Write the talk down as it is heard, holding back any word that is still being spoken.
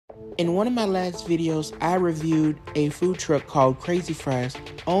In one of my last videos, I reviewed a food truck called Crazy Fries,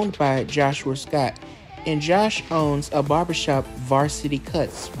 owned by Joshua Scott. And Josh owns a barbershop,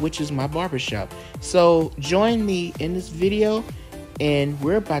 Varsitykutz, which is my barbershop. So join me in this video, and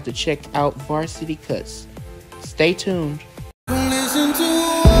we're about to check out Varsitykutz. Stay tuned. Listen to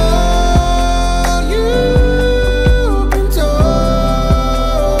all you've been told.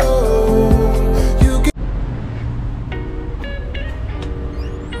 You can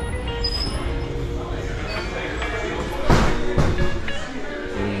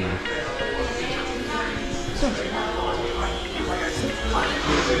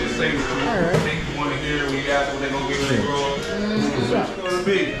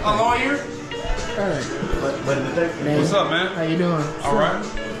How long are you? Alright. What's up, man? How you doing? All right.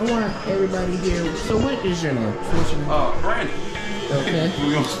 I want everybody here. So what is your name? What's your name? Brandon. Okay.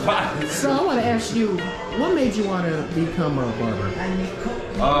 We on spot. So I want to ask you, what made you want to become a barber?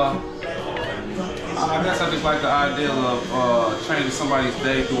 I guess I just like the idea of changing somebody's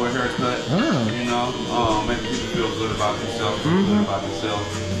day through a haircut. You know, making people feel good about themselves, feel good about themselves.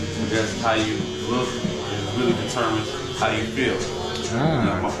 I guess how you look really determines how you feel. You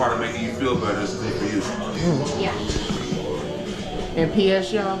know, my part of making you feel better is good for you. Yeah. And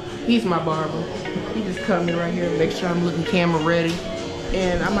P.S. y'all, he's my barber. He just cut me right here, make sure I'm looking camera ready.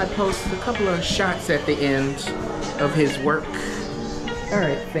 And I might post a couple of shots at the end of his work.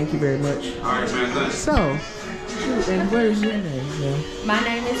 Alright, thank you very much. Alright, man, thanks. So, and what is your name? Yeah. My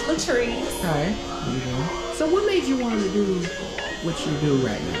name is Latrice. Hi. How you doing? So what made you want to do what you do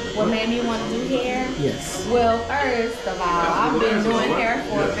right now? What made me want to do hair? Yes. Well, first of all, I've been doing hair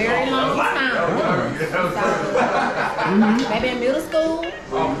for a very long time. Maybe in middle school.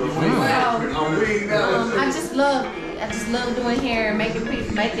 Well, I just love it. I just love doing hair, making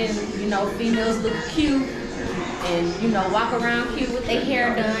you know, females look cute, and you know, walk around cute with their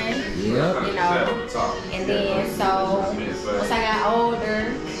hair done. Yep. You know, and then so once I got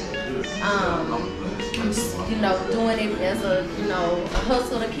older, I'm just, you know, doing it as a, you know, a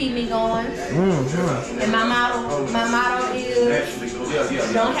hustle to keep me going. And my motto is,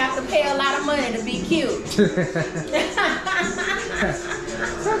 you don't have to pay a lot of money to be cute.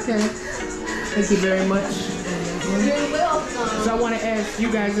 Okay. Thank you very much. You're welcome. So I want to ask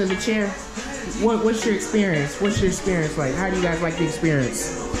you guys in the chair, what's your experience? What's your experience like? How do you guys like the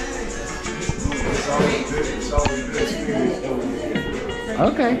experience? It's always good. It's always good experience over here.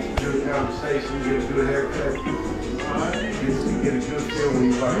 Okay. Good conversation, get a good haircut. You get a good feel when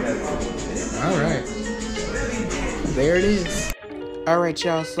you learn that. All right. There it is. All right,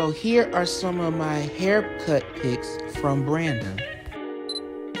 y'all. So here are some of my haircut pics from Brandon.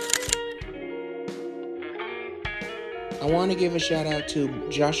 I want to give a shout out to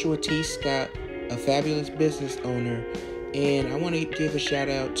Joshua T. Scott, a fabulous business owner. And I want to give a shout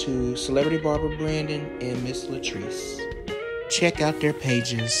out to Celebrity Barber Brandon and Miss Latrice. Check out their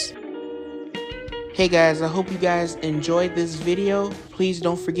pages. Hey guys, I hope you guys enjoyed this video. Please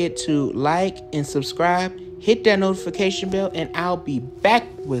don't forget to like and subscribe. Hit that notification bell and I'll be back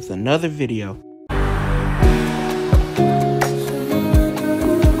with another video.